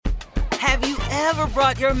Have you ever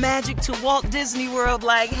brought your magic to Walt Disney World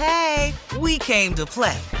like, hey, we came to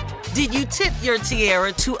play? Did you tip your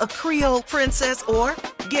tiara to a Creole princess or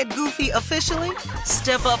get goofy officially?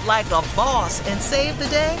 Step up like a boss and save the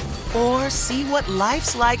day? Or see what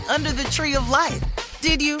life's like under the tree of life?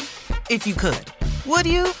 Did you? If you could. Would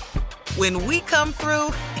you? When we come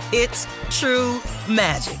through, it's true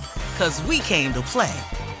magic. 'Cause we came to play.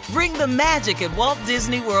 Bring the magic at Walt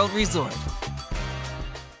Disney World Resort.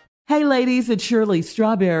 Hey ladies, it's Shirley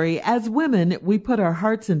Strawberry. As women, we put our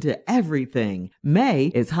hearts into everything.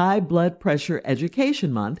 May is High Blood Pressure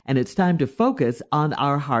Education Month, and it's time to focus on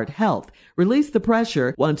our heart health. Release the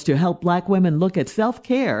Pressure wants to help Black women look at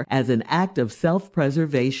self-care as an act of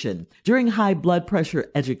self-preservation. During High Blood Pressure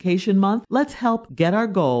Education Month, let's help get our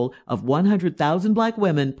goal of 100,000 Black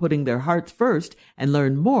women putting their hearts first and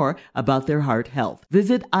learn more about their heart health.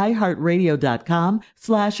 Visit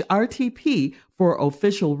iHeartRadio.com/RTP for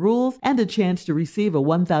official rules and a chance to receive a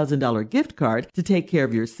 $1,000 gift card to take care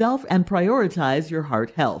of yourself and prioritize your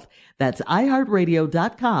heart health. That's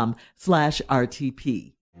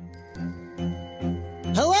iHeartRadio.com/RTP.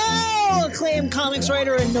 Hello, acclaimed comics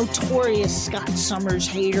writer and notorious Scott Summers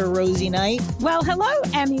hater, Rosie Knight. Well, hello,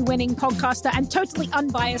 Emmy-winning podcaster and totally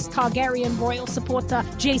unbiased Targaryen royal supporter,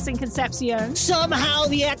 Jason Concepcion. Somehow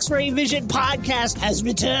the X-Ray Vision podcast has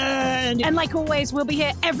returned. And like always, we'll be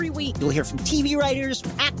here every week. You'll hear from TV writers,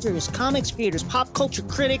 actors, comics creators, pop culture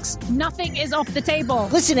critics. Nothing is off the table.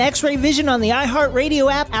 Listen to X-Ray Vision on the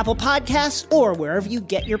iHeartRadio app, Apple Podcasts, or wherever you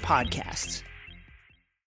get your podcasts.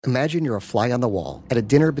 Imagine you're a fly on the wall at a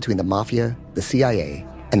dinner between the Mafia, the CIA,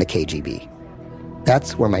 and the KGB.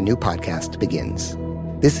 That's where my new podcast begins.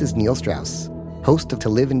 This is Neil Strauss, host of To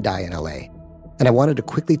Live and Die in LA, and I wanted to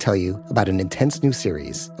quickly tell you about an intense new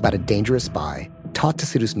series about a dangerous spy taught to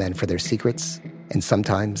seduce men for their secrets and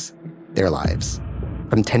sometimes their lives.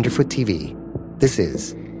 From Tenderfoot TV, this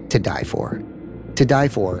is To Die For. To Die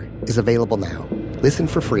For is available now. Listen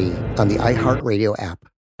for free on the iHeartRadio app,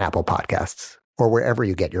 Apple Podcasts, or wherever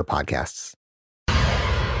you get your podcasts.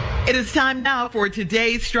 It is time now for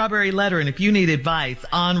today's Strawberry Letter. And if you need advice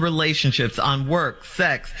on relationships, on work,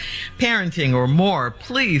 sex, parenting, or more,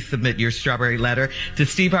 please submit your Strawberry Letter to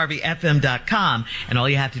steveharveyfm.com. And all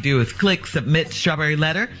you have to do is click Submit Strawberry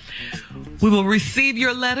Letter. We will receive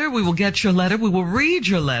your letter. We will get your letter. We will read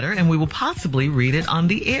your letter, and we will possibly read it on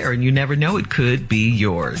the air. And you never know, it could be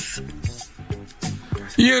yours.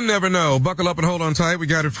 You never know. Buckle up and hold on tight. We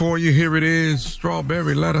got it for you. Here it is.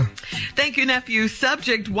 Strawberry Letter. Thank you, nephew.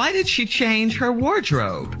 Subject: why did she change her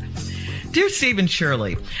wardrobe? Dear Steve and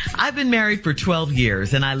Shirley, I've been married for 12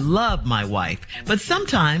 years and I love my wife, but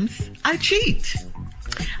sometimes I cheat.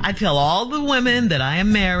 I tell all the women that I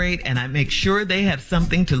am married and I make sure they have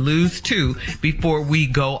something to lose too before we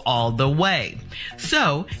go all the way.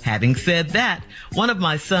 So, having said that, one of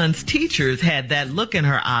my son's teachers had that look in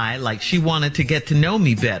her eye like she wanted to get to know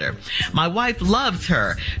me better. My wife loves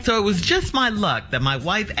her, so it was just my luck that my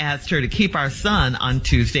wife asked her to keep our son on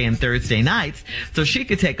Tuesday and Thursday nights so she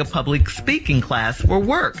could take a public speaking class for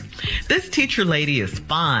work. This teacher lady is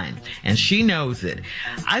fine, and she knows it.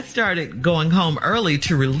 I started going home early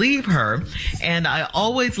to relieve her, and I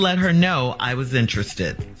always let her know I was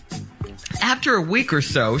interested. After a week or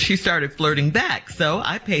so, she started flirting back, so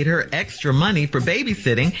I paid her extra money for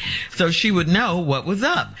babysitting so she would know what was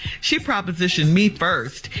up. She propositioned me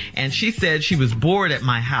first, and she said she was bored at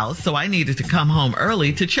my house, so I needed to come home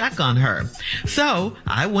early to check on her. So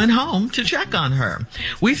I went home to check on her.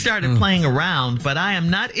 We started playing around, but I am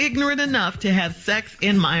not ignorant enough to have sex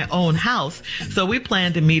in my own house, so we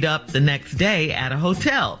planned to meet up the next day at a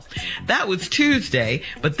hotel. That was Tuesday,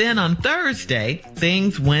 but then on Thursday,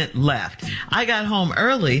 things went left. I got home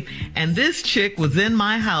early, and this chick was in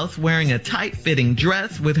my house wearing a tight-fitting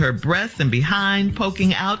dress with her breasts and behind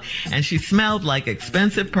poking out, and she smelled like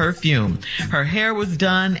expensive perfume. Her hair was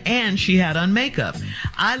done, and she had on makeup.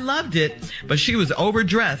 I loved it, but she was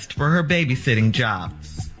overdressed for her babysitting job.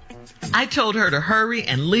 I told her to hurry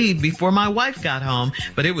and leave before my wife got home,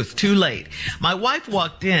 but it was too late. My wife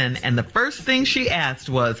walked in, and the first thing she asked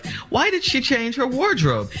was, why did she change her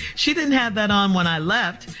wardrobe? She didn't have that on when I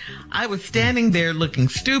left. I was standing there looking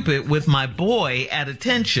stupid with my boy at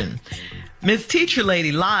attention. Miss Teacher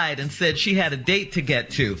Lady lied and said she had a date to get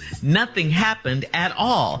to. Nothing happened at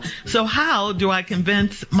all. So how do I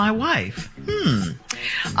convince my wife?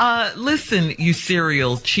 Listen, you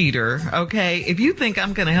serial cheater, okay? If you think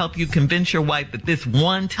I'm going to help you convince your wife that this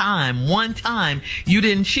one time you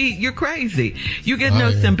didn't cheat, you're crazy. You get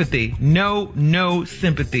no sympathy. No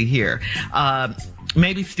sympathy here.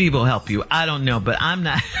 Maybe Steve will help you. I don't know, but I'm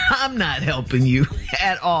not helping you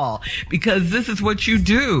at all, because this is what you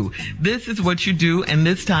do. This is what you do. And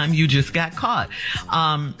this time you just got caught.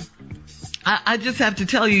 I just have to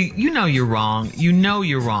tell you, you know you're wrong. You know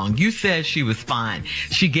you're wrong. You said she was fine.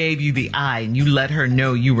 She gave you the eye and you let her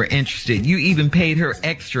know you were interested. You even paid her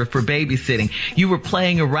extra for babysitting. You were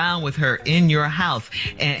playing around with her in your house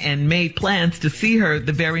and made plans to see her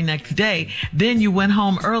the very next day. Then you went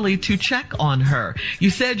home early to check on her. You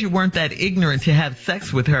said you weren't that ignorant to have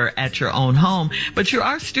sex with her at your own home, but you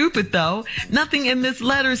are stupid though. Nothing in this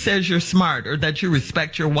letter says you're smart or that you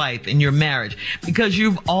respect your wife and your marriage, because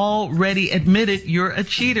you've already admitted you're a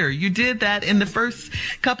cheater. You did that in the first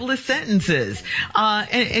couple of sentences.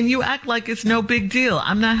 And you act like it's no big deal.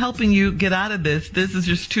 I'm not helping you get out of this. This is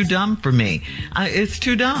just too dumb for me. It's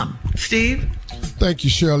too dumb. Steve? Thank you,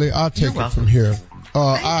 Shirley. I'll take it from here.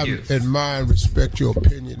 I admire and respect your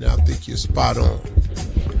opinion. I think you're spot on.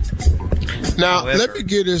 Now, let me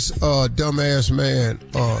give this dumbass man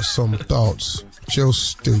some thoughts. Joe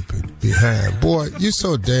stupid behind. Boy, you're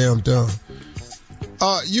so damn dumb.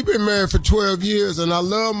 You've been married for 12 years, and I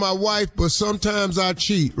love my wife, but sometimes I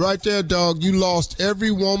cheat. Right there, dog, you lost every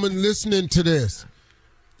woman listening to this.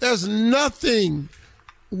 There's nothing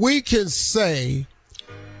we can say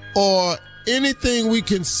or anything we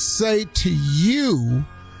can say to you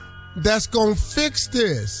that's going to fix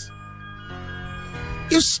this.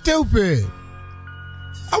 You're stupid.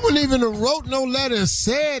 I wouldn't even have wrote no letter and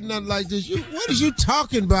said nothing like this. What is you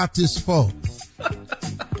talking about this for?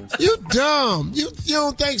 You dumb. You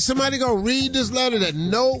don't think somebody gonna read this letter that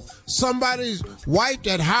know somebody's wife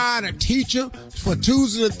that hired a teacher for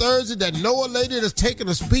Tuesday and Thursday, that know a lady that's taking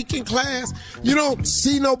a speaking class? You don't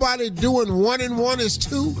see nobody doing 1 and 1 is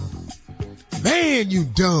 2? Man, you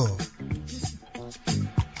dumb.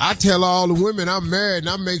 I tell all the women I'm married and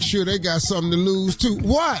I make sure they got something to lose too.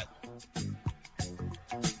 What?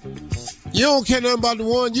 You don't care nothing about the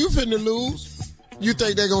one you finna lose. You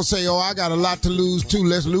think they're going to say, oh, I got a lot to lose too,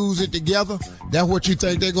 let's lose it together? That's what you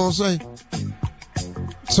think they're going to say?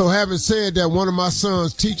 So having said that, one of my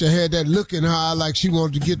son's teacher had that look in her eye like she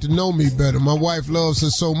wanted to get to know me better. My wife loves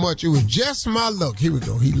her so much. It was just my luck. Here we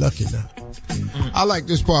go. He lucky now. I like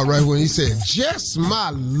this part right when he said, just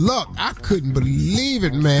my luck. I couldn't believe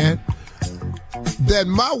it, man, that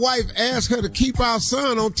my wife asked her to keep our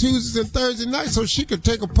son on Tuesdays and Thursday nights so she could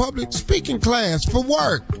take a public speaking class for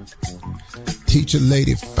work. Teacher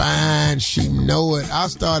lady fine, she know it. I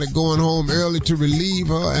started going home early to relieve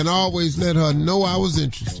her and always let her know I was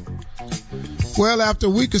interested. Well, after a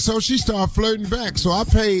week or so, she started flirting back, so I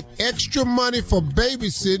paid extra money for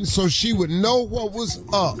babysitting so she would know what was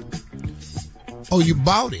up. Oh, you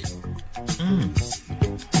bought it?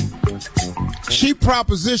 She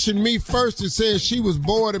propositioned me first and said she was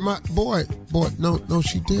bored in my... Boy, no,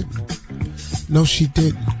 she didn't. No, she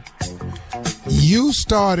didn't. You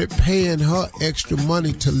started paying her extra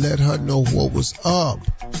money to let her know what was up.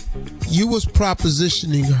 You was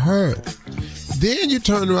propositioning her. Then you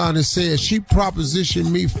turned around and said she propositioned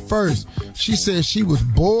me first. She said she was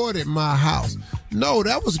bored at my house. No,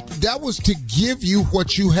 that was to give you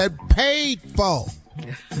what you had paid for.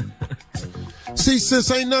 See, since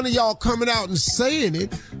ain't none of y'all coming out and saying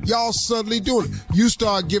it, y'all suddenly doing it. You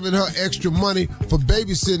start giving her extra money for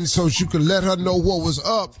babysitting so you could let her know what was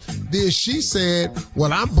up. Then she said,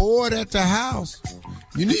 well, I'm bored at the house.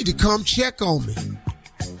 You need to come check on me.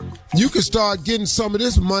 You can start getting some of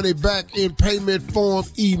this money back in payment form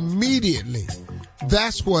immediately.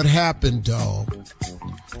 That's what happened, dog.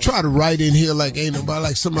 Try to write in here like ain't nobody,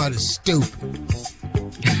 like somebody stupid.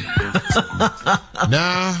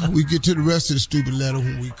 Nah, we get to the rest of the stupid letter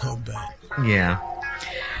when we come back. Yeah.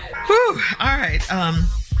 Whew. All right.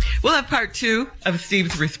 We'll have part 2 of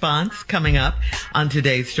Steve's response coming up on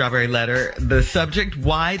today's Strawberry Letter. The subject,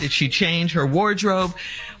 why did she change her wardrobe?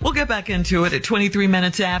 We'll get back into it at 23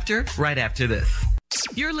 minutes after, right after this.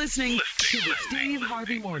 You're listening to the Steve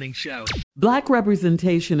Harvey Morning Show. Black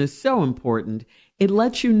representation is so important. It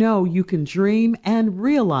lets you know you can dream and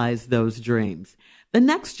realize those dreams. The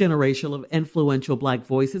next generation of influential Black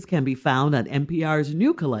voices can be found on NPR's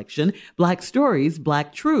new collection, Black Stories,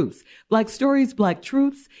 Black Truths. Black Stories, Black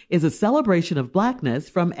Truths is a celebration of Blackness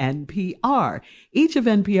from NPR. Each of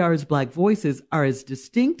NPR's Black voices are as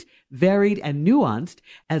distinct, varied and nuanced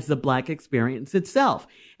as the Black experience itself.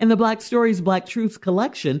 In the Black Stories, Black Truths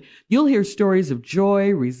collection, you'll hear stories of joy,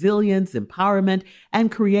 resilience, empowerment,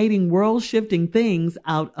 and creating world-shifting things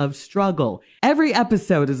out of struggle. Every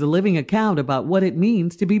episode is a living account about what it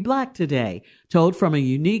means to be Black today, told from a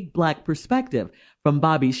unique Black perspective. From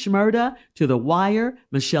Bobby Shmurda to The Wire,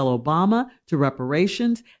 Michelle Obama to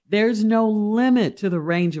reparations, there's no limit to the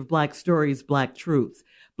range of Black stories, Black truths.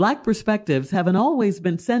 Black perspectives haven't always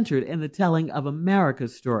been centered in the telling of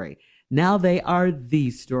America's story. Now they are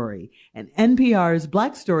the story. In NPR's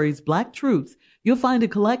Black Stories, Black Truths, you'll find a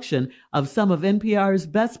collection of some of NPR's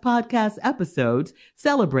best podcast episodes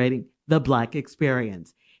celebrating the Black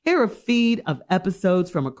experience. Hear a feed of episodes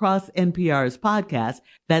from across NPR's podcasts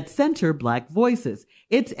that center Black voices.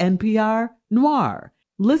 It's NPR Noir.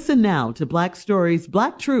 Listen now to Black Stories,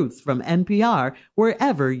 Black Truths from NPR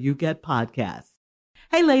wherever you get podcasts.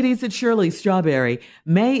 Hey ladies, it's Shirley Strawberry.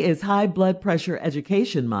 May is High Blood Pressure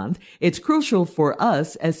Education Month. It's crucial for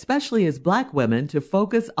us, especially as Black women, to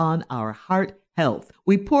focus on our heart health.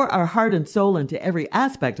 We pour our heart and soul into every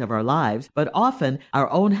aspect of our lives, but often our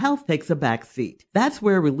own health takes a back seat. That's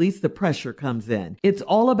where Release the Pressure comes in. It's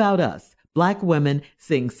all about us. Black women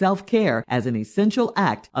seeing self-care as an essential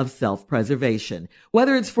act of self-preservation.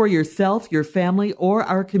 Whether it's for yourself, your family, or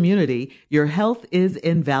our community, your health is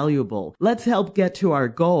invaluable. Let's help get to our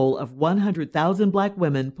goal of 100,000 Black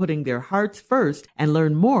women putting their hearts first and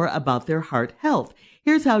learn more about their heart health.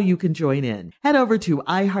 Here's how you can join in. Head over to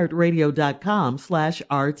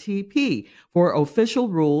iHeartRadio.com/RTP for official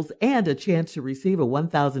rules and a chance to receive a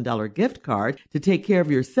 $1,000 gift card to take care of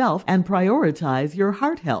yourself and prioritize your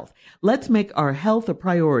heart health. Let's make our health a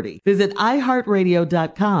priority. Visit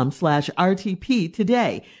iHeartRadio.com/RTP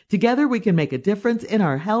today. Together we can make a difference in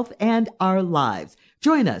our health and our lives.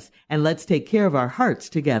 Join us and let's take care of our hearts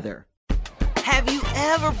together. Have you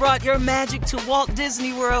ever brought your magic to Walt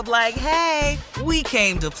Disney World like, hey, we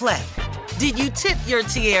came to play? Did you tip your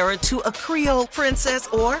tiara to a Creole princess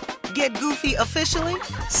or get goofy officially?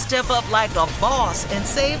 Step up like a boss and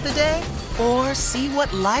save the day? Or see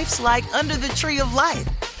what life's like under the tree of life?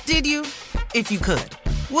 Did you? If you could.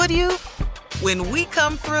 Would you? When we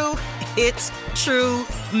come through, it's true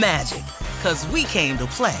magic. 'Cause we came to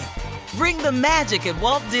play. Bring the magic at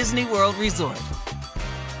Walt Disney World Resort.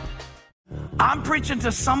 I'm preaching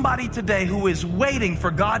to somebody today who is waiting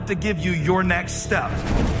for God to give you your next step.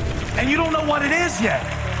 And you don't know what it is yet.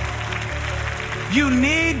 You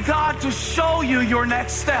need God to show you your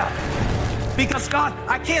next step. Because God,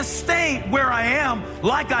 I can't stay where I am,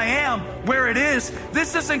 like I am, where it is.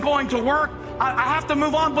 This isn't going to work. I have to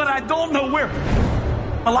move on, but I don't know where.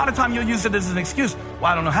 A lot of time you'll use it as an excuse.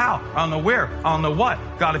 Well, I don't know how. I don't know where. I don't know what.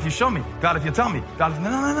 God, if you show me. God, if you tell me. God, if...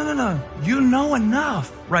 No. You know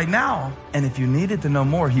enough right now. And if you needed to know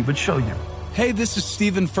more, he would show you. Hey, this is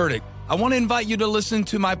Stephen Furtick. I want to invite you to listen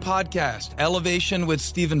to my podcast, Elevation with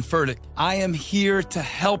Stephen Furtick. I am here to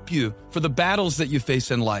help you for the battles that you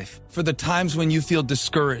face in life, for the times when you feel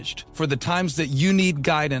discouraged, for the times that you need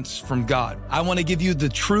guidance from God. I want to give you the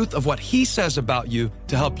truth of what he says about you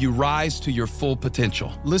to help you rise to your full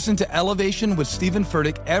potential. Listen to Elevation with Stephen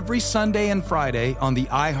Furtick every Sunday and Friday on the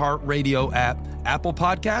iHeartRadio app, Apple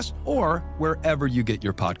Podcasts, or wherever you get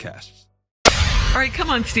your podcasts. All right, come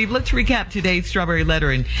on, Steve. Let's recap today's Strawberry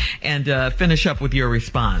Letter and finish up with your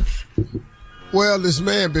response. Well, this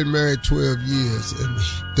man been married 12 years, and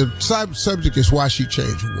the subject is why she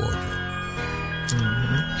changed her wardrobe.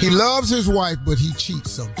 Mm-hmm. He loves his wife, but he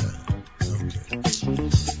cheats sometimes. Okay.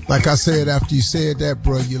 Like I said, after you said that,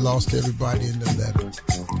 bro, you lost everybody in the letter.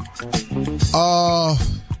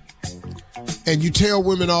 And you tell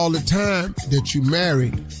women all the time that you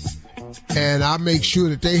married, and I make sure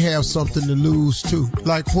that they have something to lose too.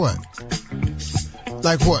 Like what?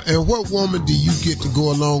 Like what? And what woman do you get to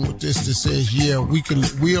go along with this that says, yeah, we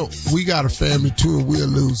got a family too and we'll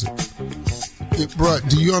lose it? Bruh,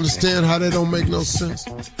 do you understand how that don't make no sense?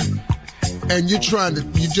 And you're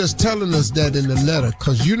just telling us that in the letter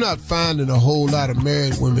because you're not finding a whole lot of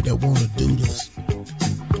married women that want to do this.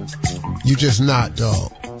 You're just not,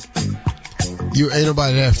 dog. You ain't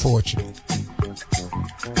nobody that fortunate.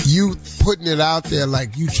 You putting it out there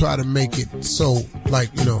like you try to make it so, like,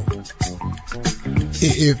 you know,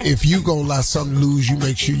 if you gonna let something lose, you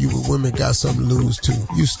make sure you with women got something to lose too.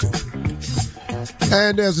 You stupid.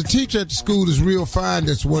 And as a teacher at the school, it's real fine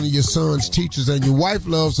that's one of your son's teachers and your wife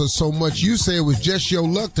loves her so much. You say it was just your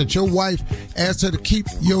luck that your wife asked her to keep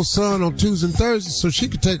your son on Tuesdays and Thursdays so she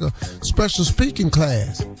could take a special speaking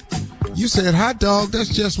class. You said, hot dog, that's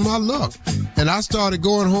just my luck. And I started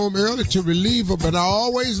going home early to relieve her, but I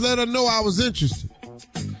always let her know I was interested.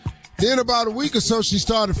 Then about a week or so, she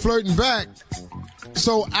started flirting back.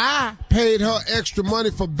 So I paid her extra money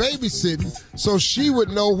for babysitting so she would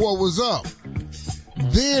know what was up.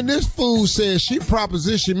 Then this fool said she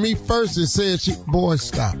propositioned me first and said, boy,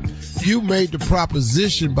 stop. You made the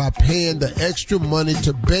proposition by paying the extra money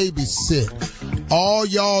to babysit. All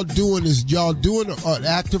y'all doing is y'all doing an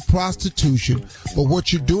act of prostitution, but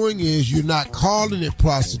what you're doing is you're not calling it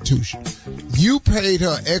prostitution. You paid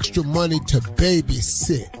her extra money to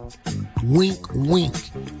babysit. Wink, wink.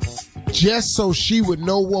 Just so she would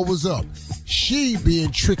know what was up. She,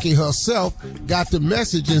 being tricky herself, got the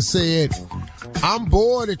message and said, I'm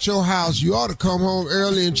bored at your house. You ought to come home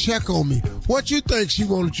early and check on me. What you think she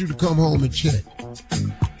wanted you to come home and check?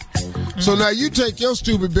 So now you take your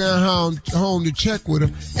stupid behind home to check with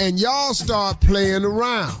her, and y'all start playing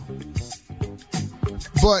around.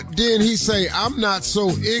 But then he say, I'm not so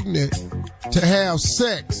ignorant to have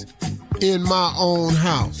sex in my own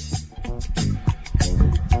house.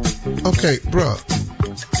 Okay, bruh.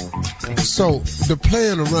 So the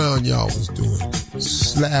playing around y'all was doing,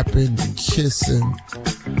 slapping, kissing,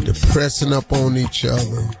 the pressing up on each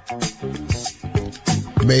other,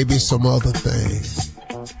 maybe some other things.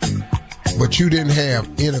 But you didn't have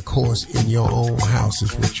intercourse in your own house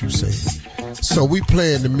is what you saying. So we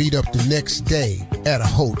planned to meet up the next day at a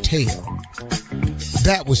hotel.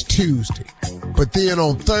 That was Tuesday. But then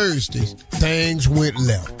on Thursday, things went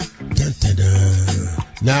left. Dun, dun, dun.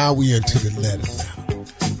 Now we into the letter now.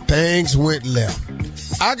 Things went left.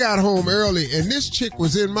 I got home early, and this chick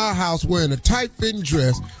was in my house wearing a tight-fitting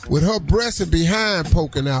dress with her breasts and behind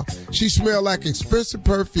poking out. She smelled like expensive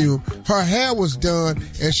perfume. Her hair was done,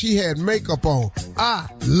 and she had makeup on. I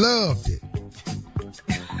loved it.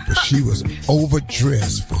 But she was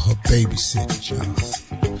overdressed for her babysitting job.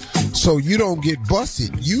 So you don't get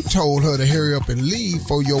busted. You told her to hurry up and leave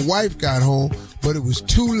before your wife got home, but it was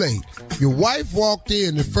too late. Your wife walked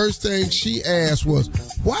in, the first thing she asked was,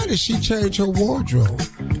 why did she change her wardrobe?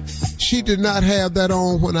 She did not have that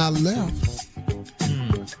on when I left.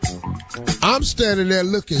 I'm standing there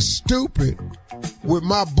looking stupid with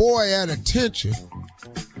my boy at attention.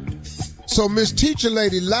 So Miss Teacher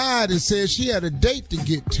Lady lied and said she had a date to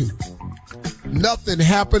get to. Nothing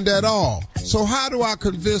happened at all. So how do I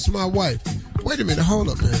convince my wife? Wait a minute, hold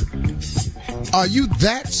up, man. Are you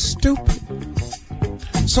that stupid?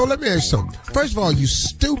 So let me ask you something. First of all, you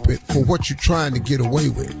stupid for what you're trying to get away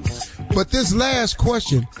with. But this last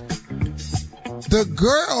question, the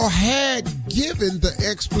girl had given the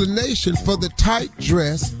explanation for the tight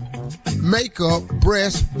dress, makeup,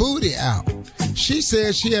 breast, booty out. She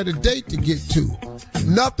said she had a date to get to.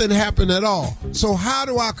 Nothing happened at all. So how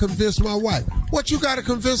do I convince my wife? What you got to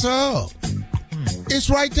convince her of? It's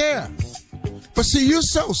right there. But see, you're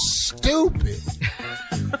so stupid.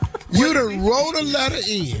 You done wrote a letter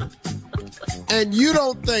in, and you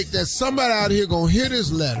don't think that somebody out here gonna hear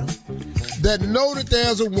this letter that know that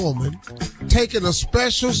there's a woman taking a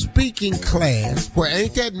special speaking class, where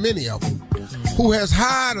ain't that many of them, who has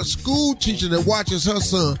hired a school teacher that watches her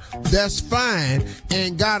son, that's fine,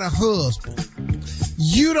 and got a husband.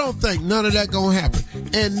 You don't think none of that gonna happen.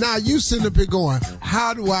 And now you sitting up here going,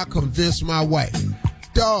 how do I convince my wife?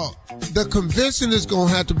 Dog, the convincing is gonna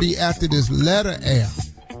have to be after this letter air.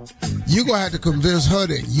 You're going to have to convince her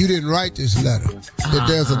that you didn't write this letter, that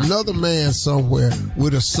there's another man somewhere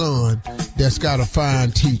with a son that's got a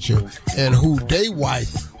fine teacher and who they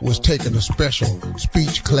wife was taking a special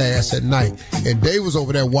speech class at night, and they was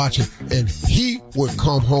over there watching, and he would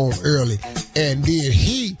come home early, and then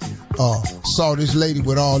he saw this lady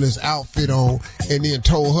with all this outfit on and then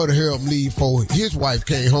told her to hurry up and leave for his wife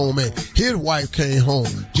came home, and his wife came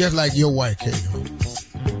home just like your wife came home.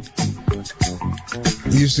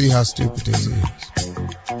 You see how stupid this is?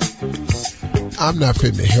 I'm not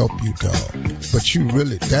finna to help you, dog. But you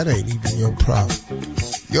really, that ain't even your problem.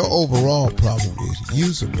 Your overall problem is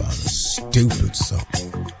you's about a stupid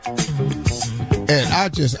something. And I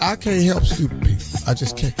can't help stupid people. I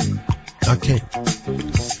just can't. I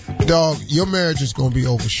can't. Dog, your marriage is gonna be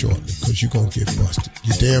over shortly because you're gonna get busted.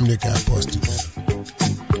 You damn near got busted now.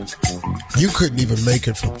 You couldn't even make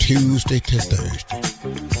it from Tuesday to Thursday.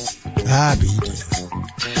 I be damned.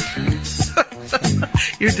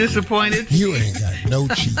 You're disappointed? You ain't got no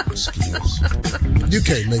cheating skills. You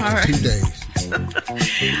can't make it 2 days.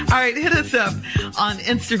 All right, hit us up on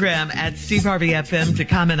Instagram at Steve Harvey FM to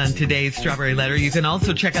comment on today's Strawberry Letter. You can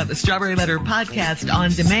also check out the Strawberry Letter podcast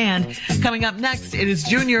on demand. Coming up next, it is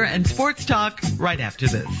Junior and Sports Talk right after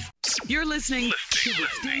this. You're listening to the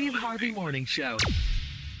Steve Harvey Morning Show.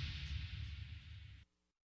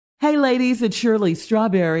 Hey ladies, it's Shirley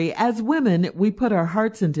Strawberry. As women, we put our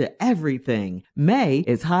hearts into everything. May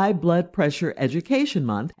is High Blood Pressure Education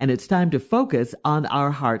Month, and it's time to focus on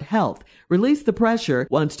our heart health. Release the Pressure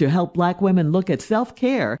wants to help Black women look at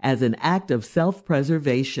self-care as an act of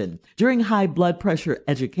self-preservation. During High Blood Pressure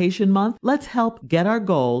Education Month, let's help get our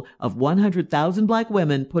goal of 100,000 Black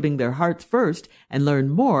women putting their hearts first and learn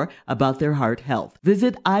more about their heart health.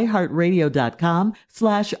 Visit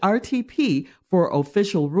iHeartRadio.com/RTP for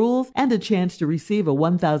official rules and a chance to receive a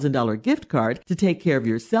 $1,000 gift card to take care of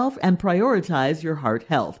yourself and prioritize your heart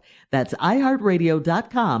health. That's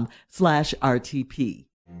iHeartRadio.com/RTP.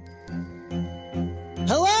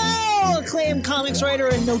 Hello, acclaimed comics writer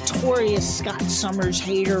and notorious Scott Summers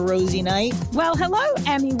hater, Rosie Knight. Well, hello,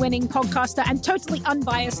 Emmy-winning podcaster and totally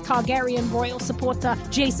unbiased Targaryen royal supporter,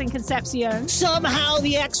 Jason Concepcion. Somehow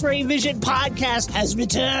the X-Ray Vision podcast has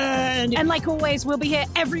returned. And like always, we'll be here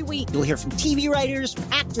every week. You'll hear from TV writers,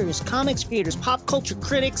 actors, comics creators, pop culture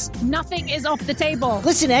critics. Nothing is off the table.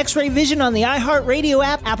 Listen to X-Ray Vision on the iHeartRadio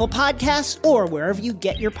app, Apple Podcasts, or wherever you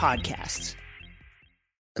get your podcasts.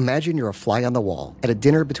 Imagine you're a fly on the wall at a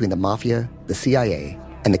dinner between the Mafia, the CIA,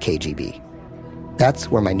 and the KGB. That's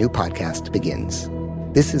where my new podcast begins.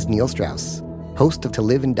 This is Neil Strauss, host of To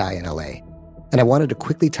Live and Die in LA, and I wanted to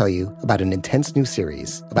quickly tell you about an intense new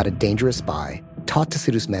series about a dangerous spy taught to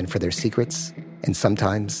seduce men for their secrets and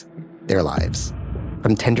sometimes their lives.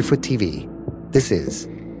 From Tenderfoot TV, this is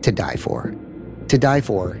To Die For. To Die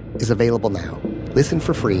For is available now. Listen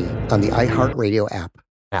for free on the iHeartRadio app,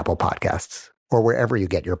 Apple Podcasts, or wherever you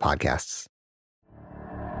get your podcasts.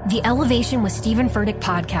 The Elevation with Stephen Furtick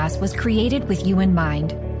podcast was created with you in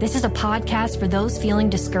mind. This is a podcast for those feeling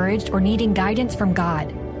discouraged or needing guidance from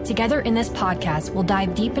God. Together in this podcast, we'll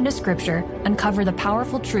dive deep into Scripture, uncover the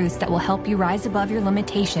powerful truths that will help you rise above your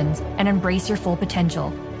limitations and embrace your full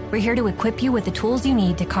potential. We're here to equip you with the tools you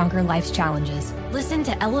need to conquer life's challenges. Listen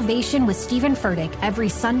to Elevation with Stephen Furtick every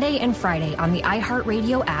Sunday and Friday on the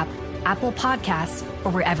iHeartRadio app, Apple Podcasts, or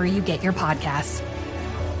wherever you get your podcasts.